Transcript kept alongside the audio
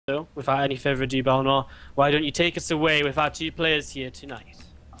without any further ado, Balnor, why don't you take us away with our two players here tonight?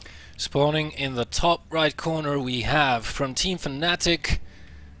 Spawning in the top right corner we have from Team Fnatic,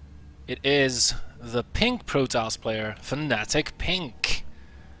 it is the pink Protoss player, Fnatic Pink.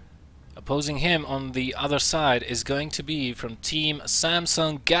 Opposing him on the other side is going to be from Team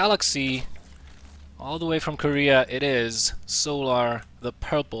Samsung Galaxy. All the way from Korea, it is Solar, the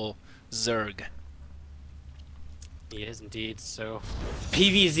purple Zerg. He is indeed. So,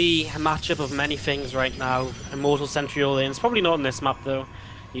 PvZ, a matchup of many things right now. Immortal Sentry all in. It's probably not on this map though.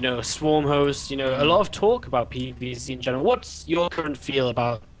 You know, Swarm Host, you know, a lot of talk about PvZ in general. What's your current feel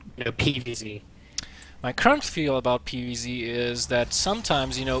about, you know, PvZ? My current feel about PvZ is that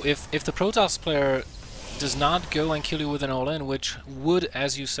sometimes, you know, if the Protoss player does not go and kill you with an all-in, which would,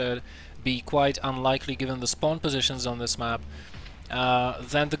 as you said, be quite unlikely given the spawn positions on this map,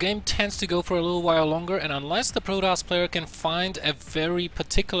 then the game tends to go for a little while longer, and unless the Protoss player can find a very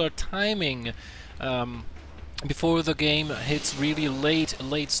particular timing before the game hits really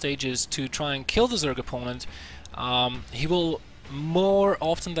late stages to try and kill the Zerg opponent, he will more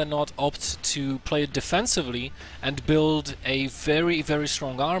often than not opt to play it defensively and build a very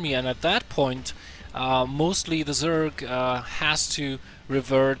strong army, and at that point mostly the Zerg has to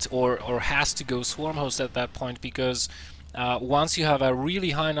revert or has to go Swarm Host at that point, because once you have a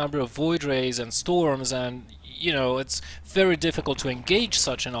really high number of Void Rays and Storms, and you know, it's very difficult to engage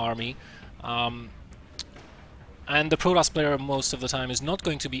such an army. And the Protoss player most of the time is not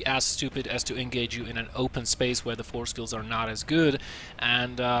going to be as stupid as to engage you in an open space where the force fields are not as good,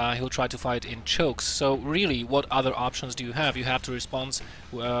 and he'll try to fight in chokes. So really, what other options do you have? You have to respond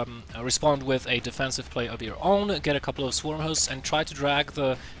with a defensive play of your own, get a couple of Swarm Hosts, and try to drag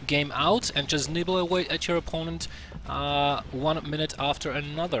the game out and just nibble away at your opponent 1 minute after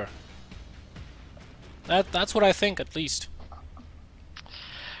another. That's what I think, at least.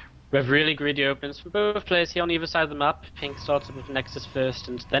 We have really greedy opens for both players here on either side of the map. Pink starts up with Nexus first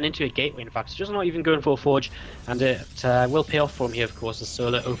and then into a gateway, in fact. So just not even going for a Forge, and it will pay off for him here, of course, as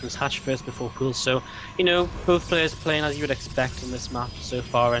Solar opens Hatch first before Pool. So, you know, both players playing as you would expect on this map so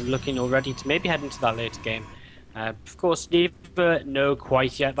far, and looking already to maybe head into that later game. Of course, neither know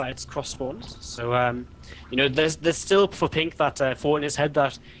quite yet that it's cross spawns. So, you know, there's still for Pink that thought in his head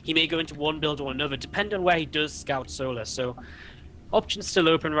that he may go into one build or another, depending on where he does scout Solar. So, options still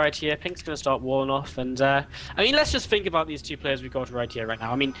open right here. Pink's going to start walling off, and I mean, let's just think about these two players we've got right here, right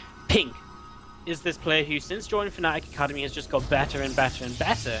now. I mean, Pink is this player who, since joining Fnatic Academy, has just got better and better and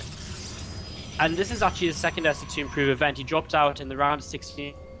better. And this is actually his second SC2 Improve event. He dropped out in the round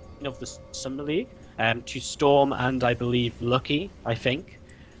 16 of the Summer League to Storm and, I believe, Lucky, I think.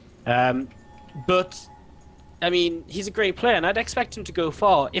 But, I mean, he's a great player, and I'd expect him to go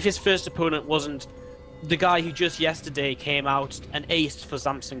far if his first opponent wasn't the guy who just yesterday came out and aced for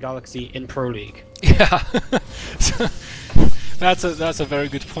Samsung Galaxy in Pro League. Yeah, that's a very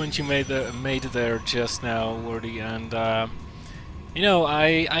good point you made there just now, Wordy. And you know,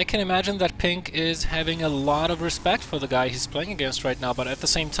 I can imagine that Pink is having a lot of respect for the guy he's playing against right now. But at the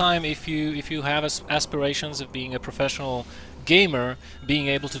same time, if you have aspirations of being a professional gamer, being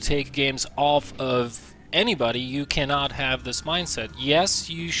able to take games off of anybody, you cannot have this mindset. Yes,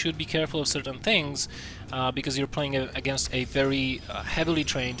 you should be careful of certain things because you're playing against a very heavily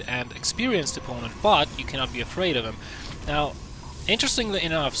trained and experienced opponent, but you cannot be afraid of him. Now, interestingly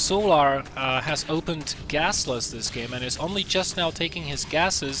enough, Solar has opened gasless this game and is only just now taking his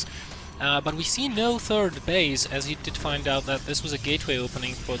gases, but we see no third base, as he did find out that this was a gateway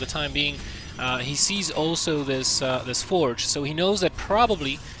opening for the time being. He sees also this Forge, so he knows that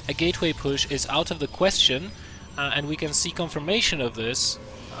probably a gateway push is out of the question, and we can see confirmation of this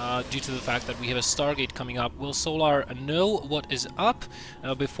due to the fact that we have a Stargate coming up. Will Solar know what is up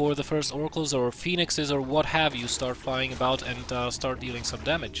before the first Oracles or Phoenixes or what have you start flying about and start dealing some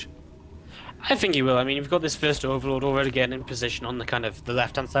damage? I think he will. I mean, you've got this first Overlord already getting in position on the kind of the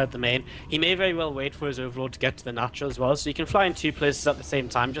left-hand side of the main. He may very well wait for his Overlord to get to the natural as well, so he can fly in two places at the same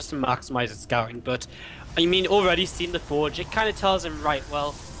time just to maximize his scouting. But, I mean, already seeing the Forge, it kind of tells him, right,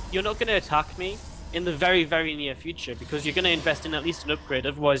 well, you're not going to attack me in the very near future because you're going to invest in at least an upgrade,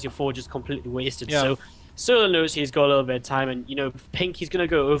 otherwise your Forge is completely wasted. Yeah. So Solar knows he's got a little bit of time, and, you know, Pink, he's going to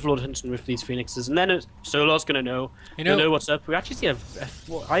go Overlord hunting with these Phoenixes, and then Solar's going to know, know what's up. We actually see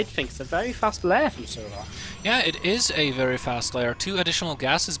what I think is a very fast lair from Solar. Yeah, it is a very fast lair. 2 additional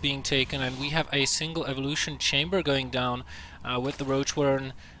gases being taken, and we have a single evolution chamber going down with the Roach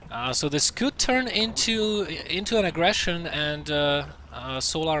Warren. So this could turn into an aggression, and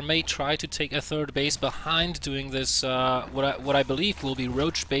Solar may try to take a third base behind doing this what I believe will be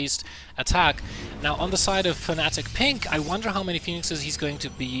Roach-based attack. Now on the side of Fnatic Pink, I wonder how many Phoenixes he's going to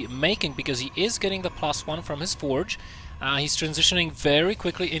be making, because he is getting the +1 from his Forge. He's transitioning very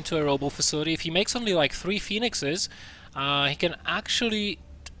quickly into a Robo facility. If he makes only like 3 Phoenixes, he can actually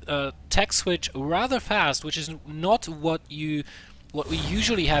tech switch rather fast, which is not what we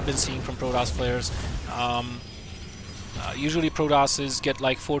usually have been seeing from Protoss players. Usually Protosses get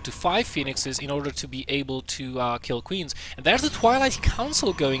like 4 to 5 Phoenixes in order to be able to kill Queens. And there's the Twilight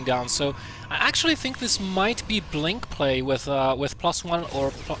Council going down, so I actually think this might be Blink play with +1 or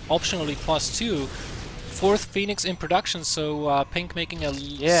optionally +2. 4th Phoenix in production, so Pink making a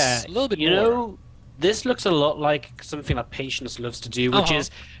little bit more. You know, this looks a lot like something that Patience loves to do, which is,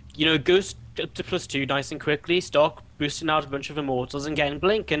 you know, goes up to +2 nice and quickly, start boosting out a bunch of Immortals and getting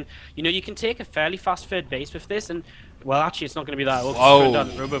Blink, and you know, you can take a fairly fast third base with this, and well, actually it's not going to be that, we'll throw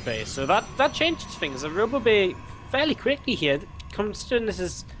down Robo Bay, so that changes things. The Robo Bay fairly quickly here, considering this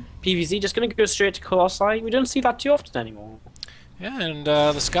is PvZ, just going to go straight to Colossi. We don't see that too often anymore. Yeah, and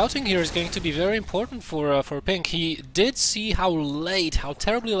the scouting here is going to be very important for Pink. He did see how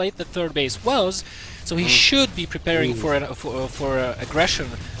terribly late the third base was, so he should be preparing for aggression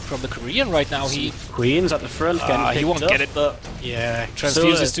from the Korean right now. Queens at the front, he won't get it, but yeah,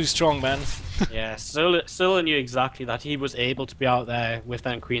 Transfuse is too strong, man. Yeah, Solar knew exactly that he was able to be out there with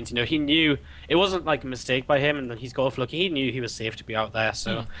them Queens. You know, he knew it wasn't like a mistake by him, and he's golf lucky. He knew he was safe to be out there,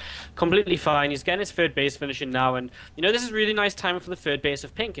 so completely fine. He's getting his third base finishing now, and you know, this is really nice timing for the third base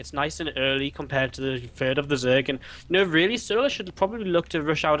of Pink. It's nice and early compared to the third of the Zerg, and you know, really, Solar should probably look to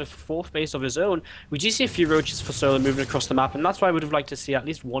rush out a 4th base of his own. We do see a few Roaches for Solar moving across the map, and that's why I would have liked to see at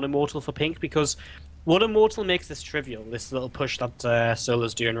least 1 Immortal for Pink, because 1 Immortal makes this trivial, this little push that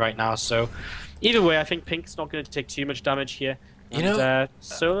Solar's doing right now. So either way, I think Pink's not going to take too much damage here. You know,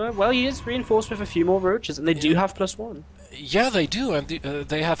 Solar, well, he is reinforced with a few more Roaches, and they do have +1. Yeah, they do, and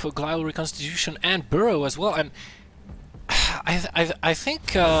they have a Glial Reconstitution and Burrow as well. And I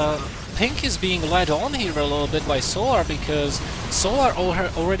think Pink is being led on here a little bit by Solar, because Solar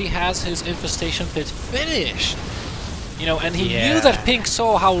already has his Infestation Pit finished. You know, and he knew that Pink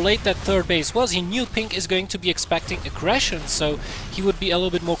saw how late that third base was. He knew Pink is going to be expecting aggression, so he would be a little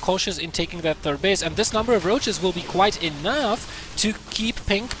bit more cautious in taking that third base. And this number of Roaches will be quite enough to keep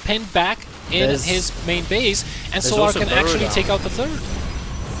Pink pinned back in his main base, and Solar can actually take out the third.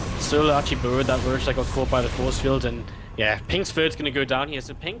 Solar actually burrowed that Roach that got caught by the force field, and yeah, Pink's third's going to go down here,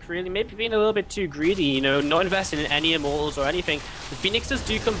 so Pink really maybe being a little bit too greedy, you know, not investing in any Immortals or anything. The Phoenixes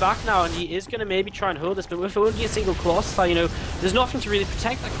do come back now, and he is going to maybe try and hold this, but with only a single Colossi, you know, there's nothing to really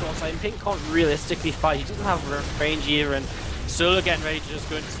protect that Colossi, and Pink can't realistically fight. He doesn't have range here, and Solar getting ready to just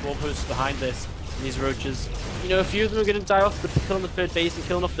go into Swarm Hosts behind this, and these Roaches. You know, a few of them are going to die off, but for killing the third base and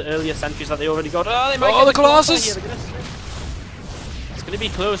killing off the earlier sentries that they already got. Oh, they might get the Colossus! Here. It's going to be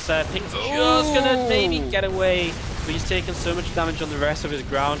close. Pink's just going to maybe get away. But he's taking so much damage on the rest of his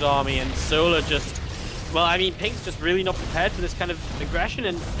ground army, and Solar just... Well, I mean, Pink's just really not prepared for this kind of aggression,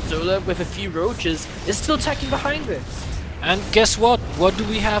 and Solar, with a few Roaches, is still teching behind this. And guess what? What do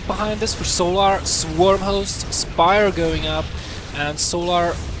we have behind this for Solar? Swarm Host, Spire going up, and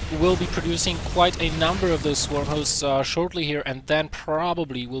Solar will be producing quite a number of those Swarm Hosts shortly here, and then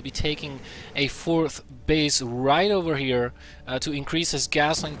probably will be taking a 4th base right over here to increase his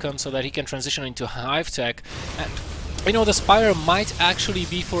gas income so that he can transition into Hive Tech. And you know, the Spire might actually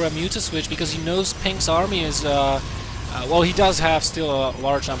be for a Muta switch, because he knows Pink's army is well, he does have still a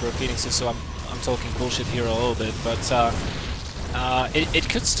large number of Phoenixes, so I'm talking bullshit here a little bit, but it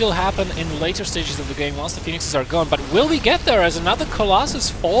could still happen in later stages of the game once the Phoenixes are gone. But will we get there as another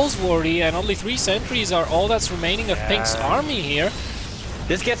Colossus falls, Wardy, and only 3 sentries are all that's remaining of Pink's army here?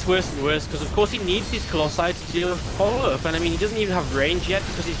 This gets worse and worse, because of course he needs these Colossi to deal with follow-up, and I mean, he doesn't even have range yet,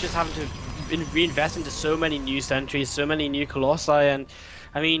 because he's just having to reinvest into so many new sentries, so many new Colossi, and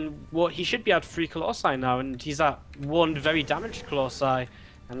I mean, he should be at 3 Colossi now, and he's at 1 very damaged Colossi.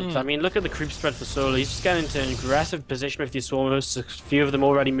 And I mean, look at the creep spread for Solar. He's just getting into an aggressive position with these Swarm Hosts, a few of them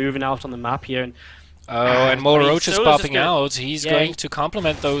already moving out on the map here. And and more Roaches popping out. He's going to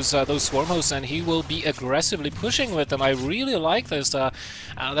complement those Swarm Hosts, and he will be aggressively pushing with them. I really like this.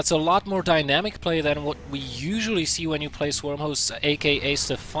 That's a lot more dynamic play than what we usually see when you play Swarm Hosts, aka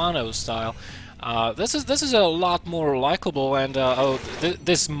Stefano style. This is a lot more likable, and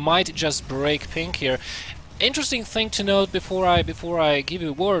this might just break Pink here. Interesting thing to note before I give you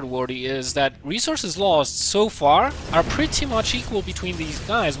a word, Wardy, is that resources lost so far are pretty much equal between these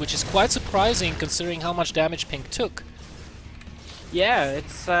guys, which is quite surprising considering how much damage Pink took. Yeah,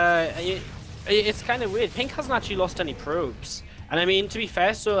 it's kind of weird. Pink hasn't actually lost any probes. And I mean, to be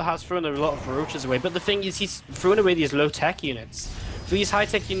fair, Solo has thrown a lot of roaches away, but the thing is, he's thrown away these low-tech units. For these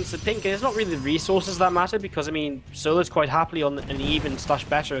high-tech units of Pink, it's not really the resources that matter, because, I mean, Solo's quite happily on an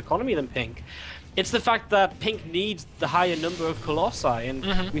even/better economy than Pink. It's the fact that Pink needs the higher number of Colossi, and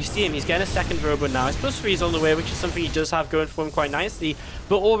we see him, he's getting a second robot now. His +3's on the way, which is something he does have going for him quite nicely,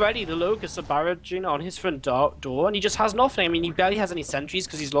 but already the Locusts are barraging on his front door, and he just has nothing. I mean, he barely has any sentries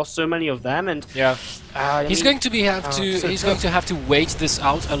because he's lost so many of them, and... Yeah. He's going to have to wait this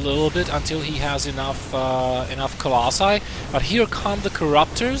out a little bit until he has enough Colossi, but here come the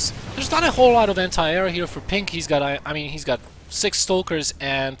Corruptors. There's not a whole lot of anti-air here for Pink. He's got, I mean, he's got 6 Stalkers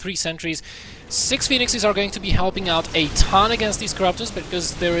and 3 Sentries. 6 Phoenixes are going to be helping out a ton against these Corruptors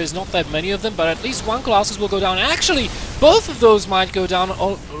because there is not that many of them, but at least 1 Colossus will go down. Actually, both of those might go down,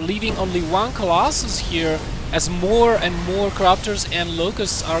 leaving only 1 Colossus here, as more and more Corruptors and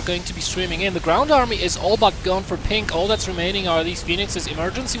Locusts are going to be streaming in. The ground army is all but gone for Pink. All that's remaining are these Phoenixes.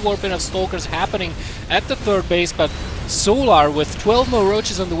 Emergency warping of Stalkers happening at the 3rd base, but Solar with 12 more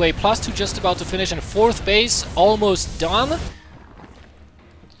Roaches on the way, +2 just about to finish, and 4th base almost done.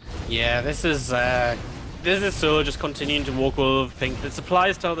 Yeah, this is Solo just continuing to walk all over Pink. The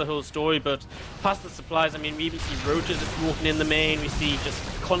supplies tell the whole story, but past the supplies, I mean, we even see Roaches just walking in the main. We see just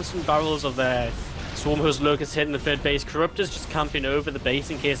constant barrels of their Swarm Host Locusts hitting the 3rd base. Corruptors just camping over the base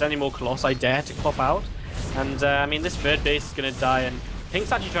in case any more Colossi dare to pop out. And I mean, this 3rd base is going to die, and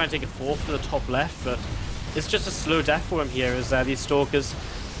Pink's actually trying to take a 4th to the top left, but it's just a slow death for him here as these Stalkers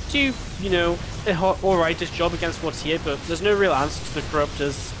do, you know, alright-ish job against what's here, but there's no real answer to the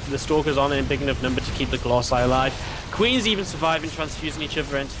Corruptors. The Stalkers aren't in a big enough number to keep the Colossi alive. Queen's even surviving, transfusing each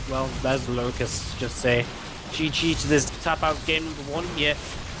other, and, well, there's the Locusts. Just say GG to this tap-out game number 1 here.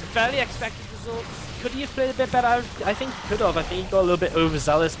 Fairly expected result. Could he have played a bit better? I think he could have. I think he got a little bit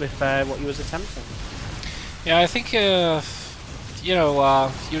overzealous with what he was attempting. Yeah, I think you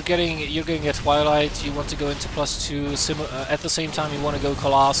know, you're getting a Twilight, you want to go into +2, at the same time you want to go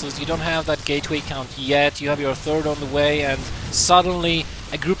Colossus, you don't have that gateway count yet, you have your 3rd on the way, and suddenly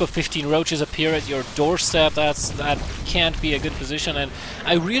a group of 15 Roaches appear at your doorstep. That can't be a good position, and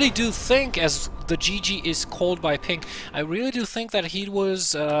I really do think, as the GG is called by Pink, I really do think that he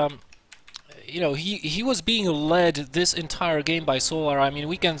was... you know, he was being led this entire game by Solar. I mean,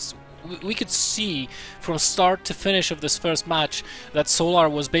 we could see from start to finish of this first match that Solar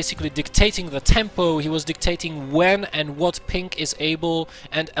was basically dictating the tempo. He was dictating when and what Pink is able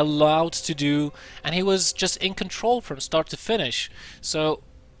and allowed to do, and he was just in control from start to finish. So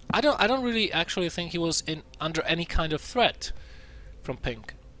I don't really actually think he was under any kind of threat from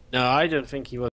Pink. No, I don't think he was.